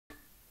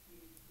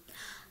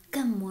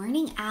Good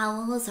morning,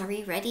 owls. Are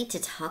we ready to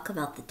talk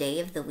about the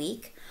day of the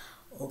week?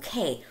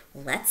 Okay,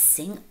 let's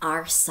sing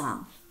our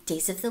song.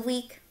 Days of the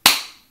week,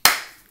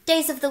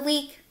 days of the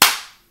week,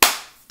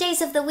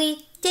 days of the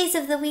week, days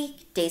of the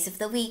week, days of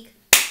the week.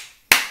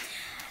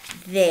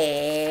 There's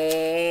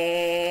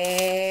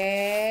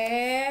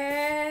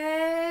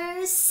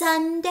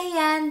Sunday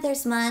and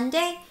there's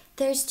Monday.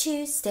 There's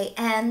Tuesday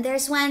and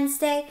there's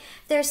Wednesday.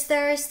 There's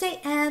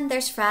Thursday and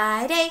there's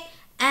Friday.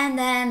 And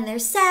then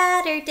there's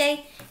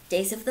Saturday.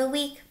 Days of the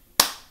week.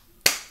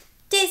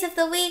 Days of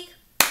the week.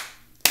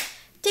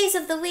 Days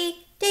of the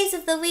week. Days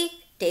of the week.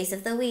 Days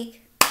of the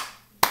week.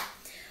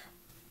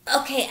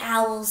 Okay,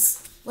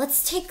 owls,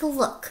 let's take a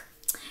look.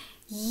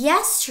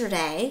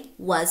 Yesterday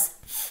was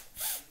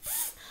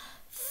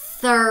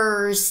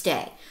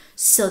Thursday.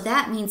 So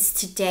that means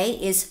today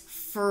is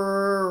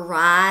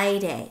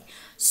Friday.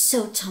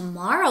 So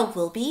tomorrow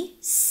will be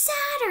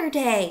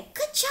Saturday.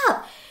 Good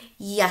job.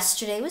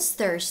 Yesterday was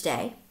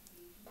Thursday.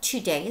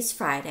 Today is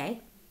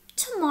Friday.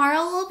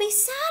 Tomorrow will be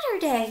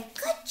Saturday.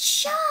 Good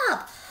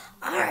job.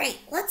 All right,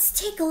 let's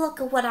take a look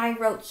at what I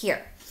wrote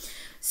here.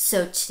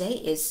 So today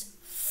is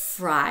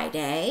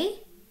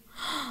Friday,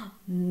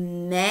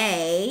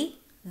 May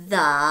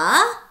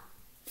the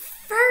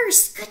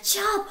 1st. Good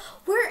job.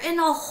 We're in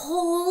a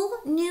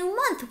whole new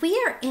month.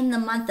 We are in the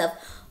month of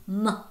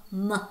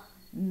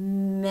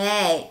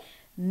May.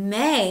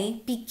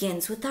 May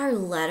begins with our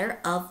letter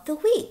of the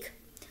week.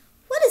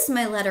 What is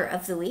my letter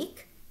of the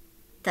week?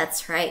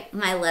 That's right.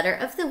 My letter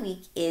of the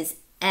week is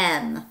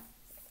M.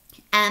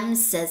 M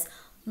says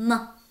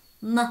M.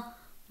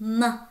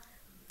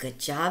 Good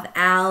job,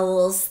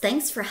 owls.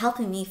 Thanks for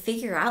helping me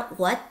figure out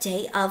what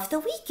day of the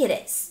week it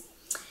is.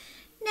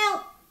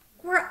 Now,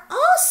 we're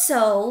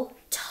also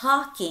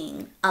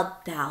talking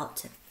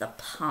about the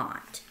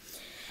pond.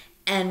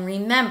 And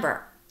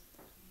remember,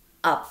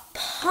 a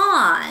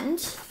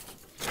pond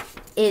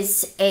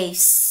is a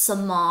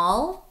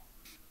small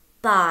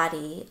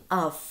body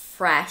of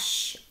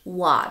fresh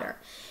water.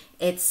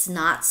 It's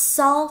not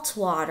salt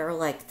water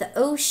like the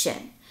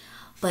ocean,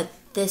 but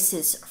this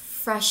is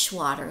fresh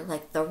water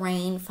like the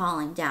rain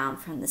falling down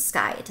from the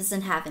sky. It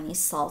doesn't have any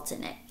salt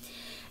in it.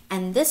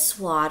 And this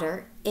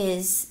water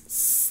is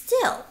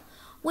still,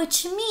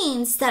 which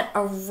means that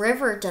a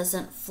river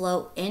doesn't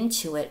flow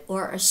into it,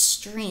 or a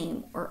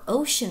stream or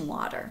ocean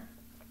water.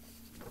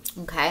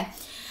 Okay?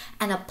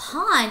 And a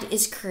pond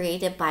is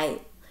created by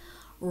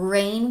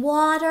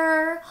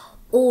rainwater,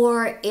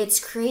 or it's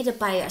created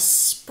by a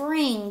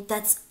spring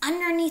that's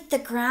underneath the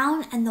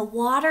ground and the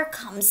water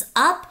comes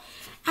up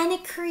and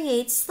it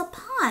creates the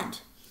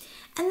pond.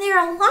 And there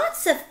are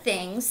lots of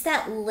things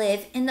that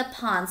live in the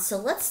pond. So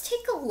let's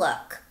take a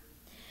look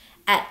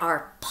at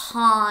our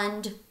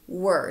pond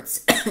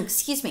words.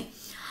 Excuse me.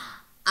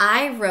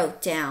 I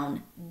wrote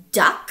down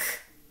duck,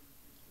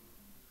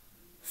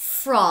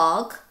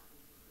 frog,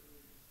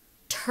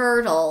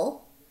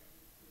 turtle,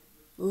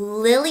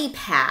 lily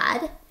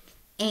pad,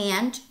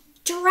 and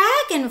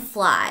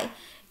dragonfly.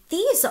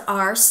 These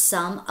are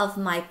some of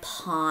my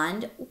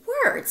pond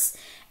words,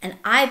 and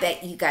I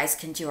bet you guys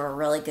can do a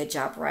really good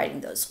job writing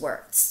those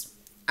words.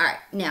 All right,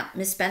 now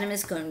Miss Benham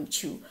is going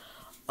to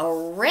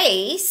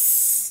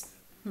erase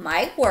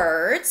my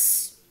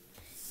words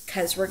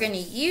because we're going to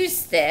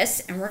use this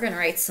and we're going to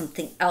write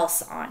something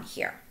else on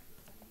here.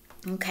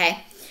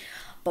 Okay,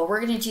 but we're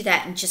going to do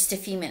that in just a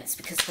few minutes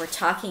because we're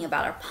talking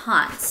about our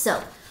pond.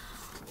 So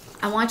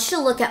I want you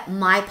to look at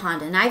my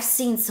pond, and I've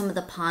seen some of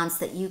the ponds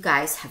that you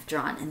guys have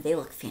drawn, and they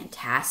look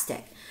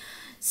fantastic.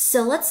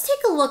 So let's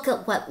take a look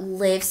at what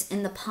lives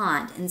in the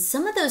pond, and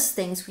some of those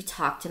things we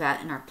talked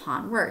about in our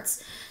pond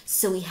words.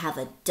 So we have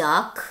a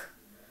duck,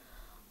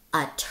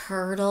 a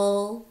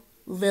turtle,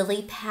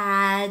 lily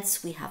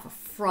pads, we have a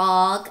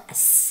frog, a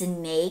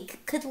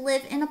snake could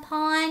live in a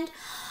pond,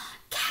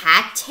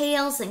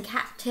 cattails, and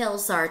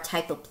cattails are a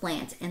type of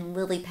plant, and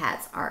lily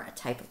pads are a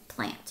type of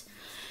plant.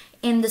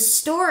 In the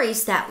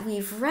stories that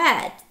we've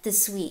read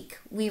this week,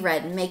 we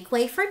read Make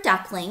Way for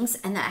Ducklings,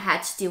 and that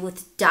had to do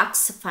with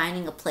ducks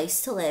finding a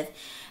place to live.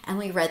 And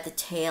we read The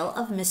Tale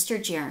of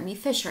Mr. Jeremy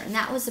Fisher, and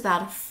that was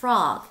about a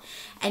frog.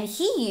 And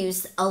he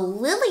used a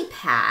lily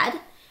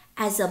pad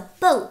as a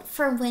boat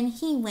for when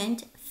he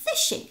went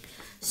fishing.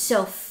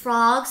 So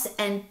frogs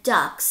and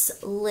ducks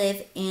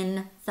live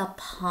in the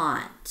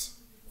pond.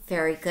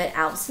 Very good,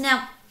 owls.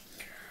 Now,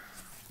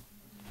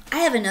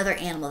 I have another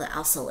animal that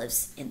also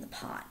lives in the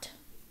pond.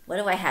 What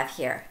do I have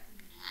here?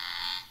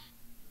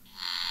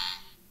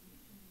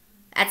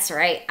 That's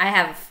right, I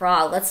have a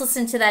frog. Let's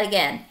listen to that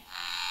again.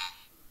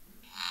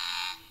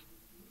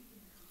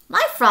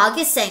 My frog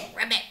is saying,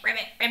 ribbit,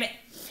 ribbit, ribbit.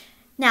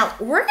 Now,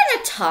 we're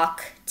going to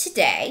talk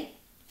today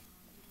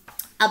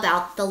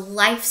about the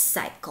life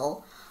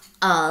cycle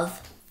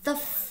of the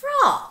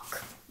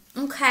frog.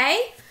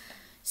 Okay?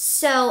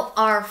 So,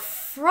 our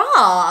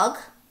frog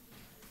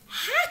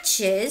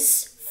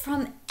hatches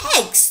from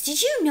eggs.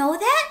 Did you know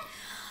that?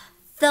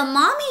 The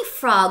mommy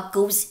frog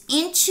goes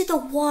into the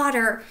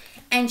water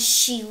and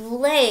she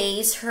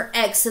lays her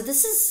eggs. So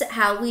this is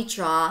how we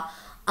draw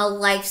a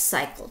life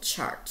cycle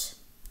chart.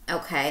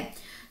 Okay,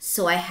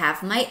 so I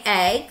have my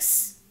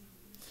eggs,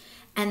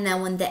 and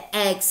then when the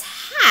eggs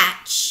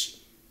hatch,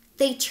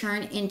 they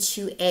turn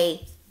into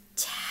a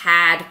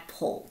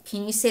tadpole.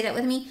 Can you say that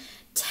with me?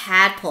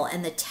 Tadpole.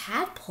 And the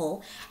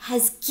tadpole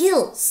has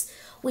gills,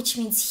 which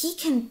means he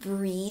can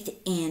breathe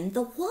in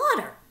the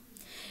water.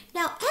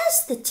 Now,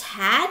 as the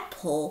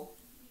tadpole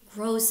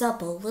grows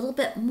up a little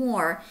bit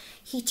more,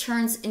 he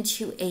turns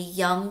into a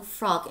young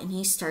frog and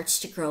he starts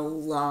to grow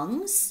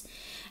lungs,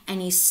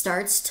 and he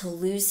starts to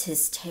lose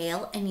his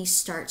tail, and he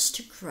starts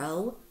to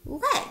grow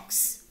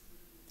legs.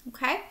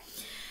 Okay?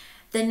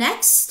 The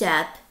next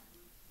step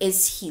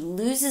is he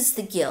loses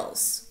the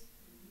gills.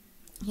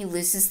 He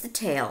loses the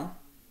tail,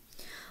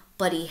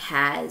 but he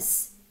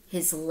has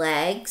his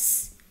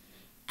legs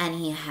and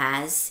he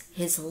has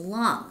his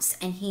lungs,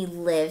 and he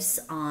lives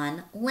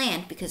on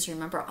land because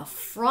remember, a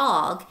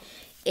frog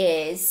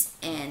is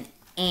an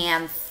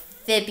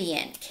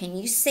amphibian. Can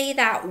you say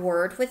that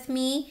word with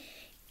me?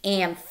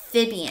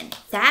 Amphibian.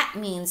 That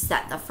means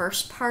that the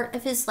first part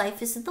of his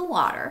life is in the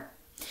water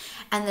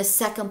and the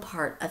second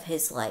part of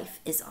his life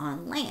is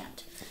on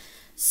land.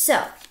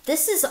 So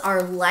this is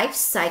our life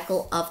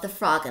cycle of the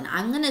frog, and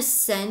I'm going to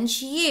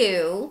send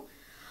you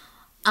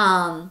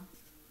an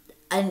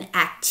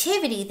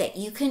activity that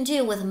you can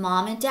do with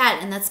mom and dad,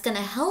 and that's going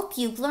to help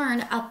you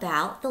learn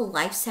about the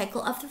life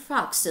cycle of the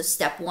frog. So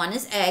step 1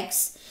 is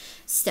eggs,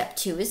 step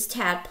 2 is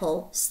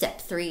tadpole, step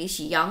 3 is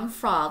young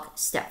frog,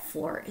 step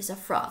 4 is a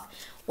frog.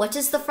 What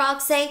does the frog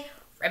say?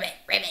 Ribbit,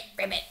 ribbit,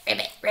 ribbit,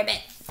 ribbit,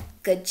 ribbit.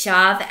 Good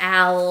job,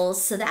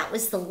 owls. So that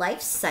was the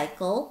life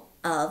cycle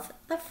of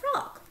the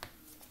frog.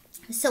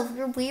 So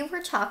we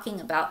were talking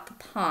about the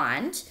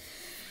pond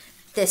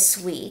this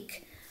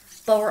week,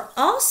 but we're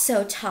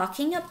also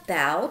talking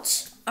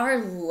about our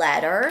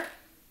letter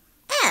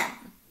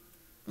M.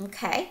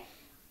 Okay?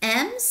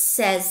 M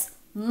says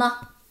m,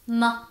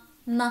 m,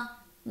 m,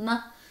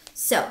 m.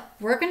 So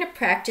we're going to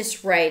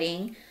practice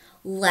writing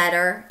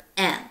letter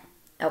M.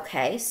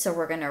 Okay? So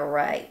we're going to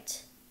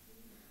write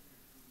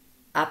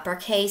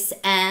uppercase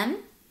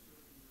M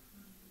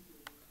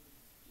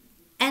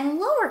and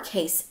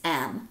lowercase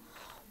m.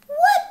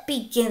 What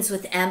begins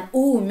with M?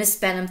 Ooh, Miss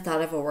Benham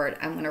thought of a word.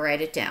 I'm going to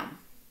write it down.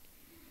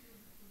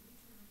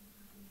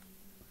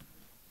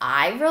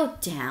 I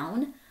wrote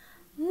down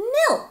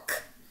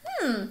milk.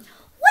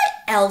 What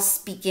else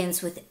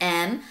begins with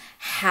M?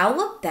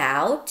 How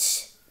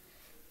about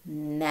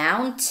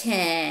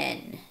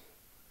mountain?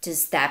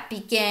 Does that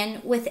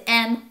begin with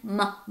M?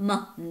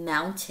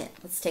 Mountain.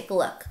 Let's take a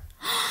look.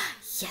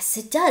 Yes,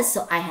 it does.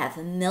 So I have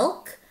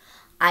milk.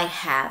 I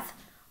have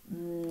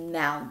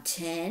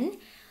mountain.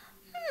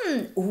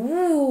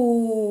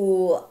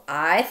 Ooh,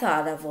 I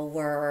thought of a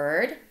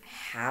word.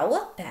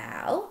 How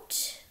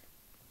about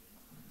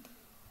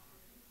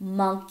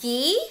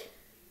monkey,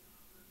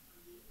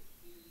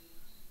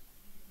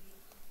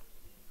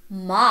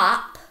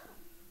 mop,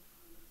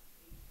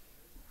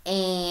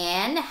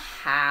 and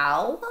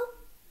how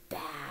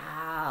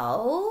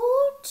about,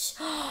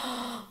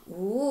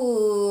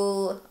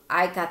 ooh,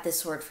 I got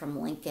this word from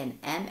Lincoln,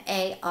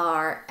 M-A-R-S-H-M-A-L-L-O-W.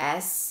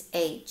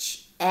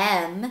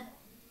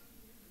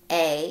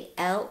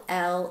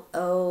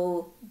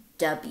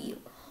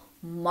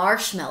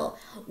 Marshmallow.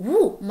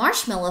 Ooh,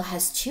 marshmallow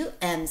has 2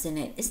 M's in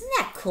it. Isn't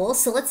that cool?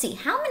 So let's see.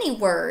 How many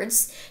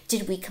words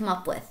did we come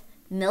up with?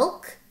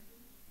 Milk,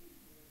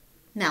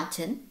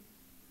 mountain,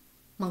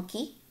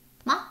 monkey,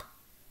 mop,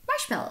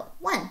 marshmallow.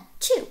 1,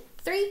 2,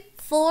 3,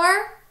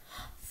 4,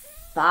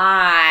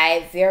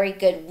 5. Very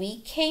good. We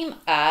came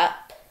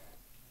up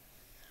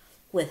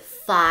with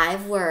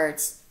 5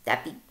 words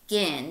that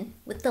begin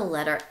with the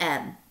letter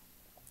M.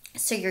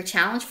 So your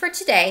challenge for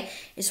today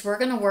is we're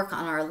going to work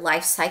on our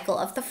life cycle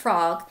of the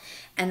frog,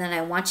 and then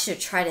I want you to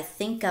try to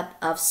think up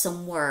of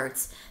some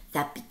words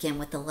that begin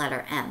with the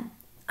letter M.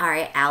 All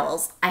right,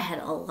 owls, I had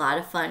a lot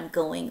of fun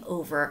going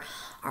over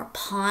our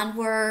pond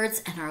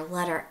words and our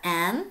letter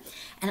M,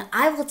 and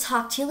I will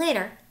talk to you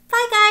later.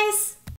 Bye, guys.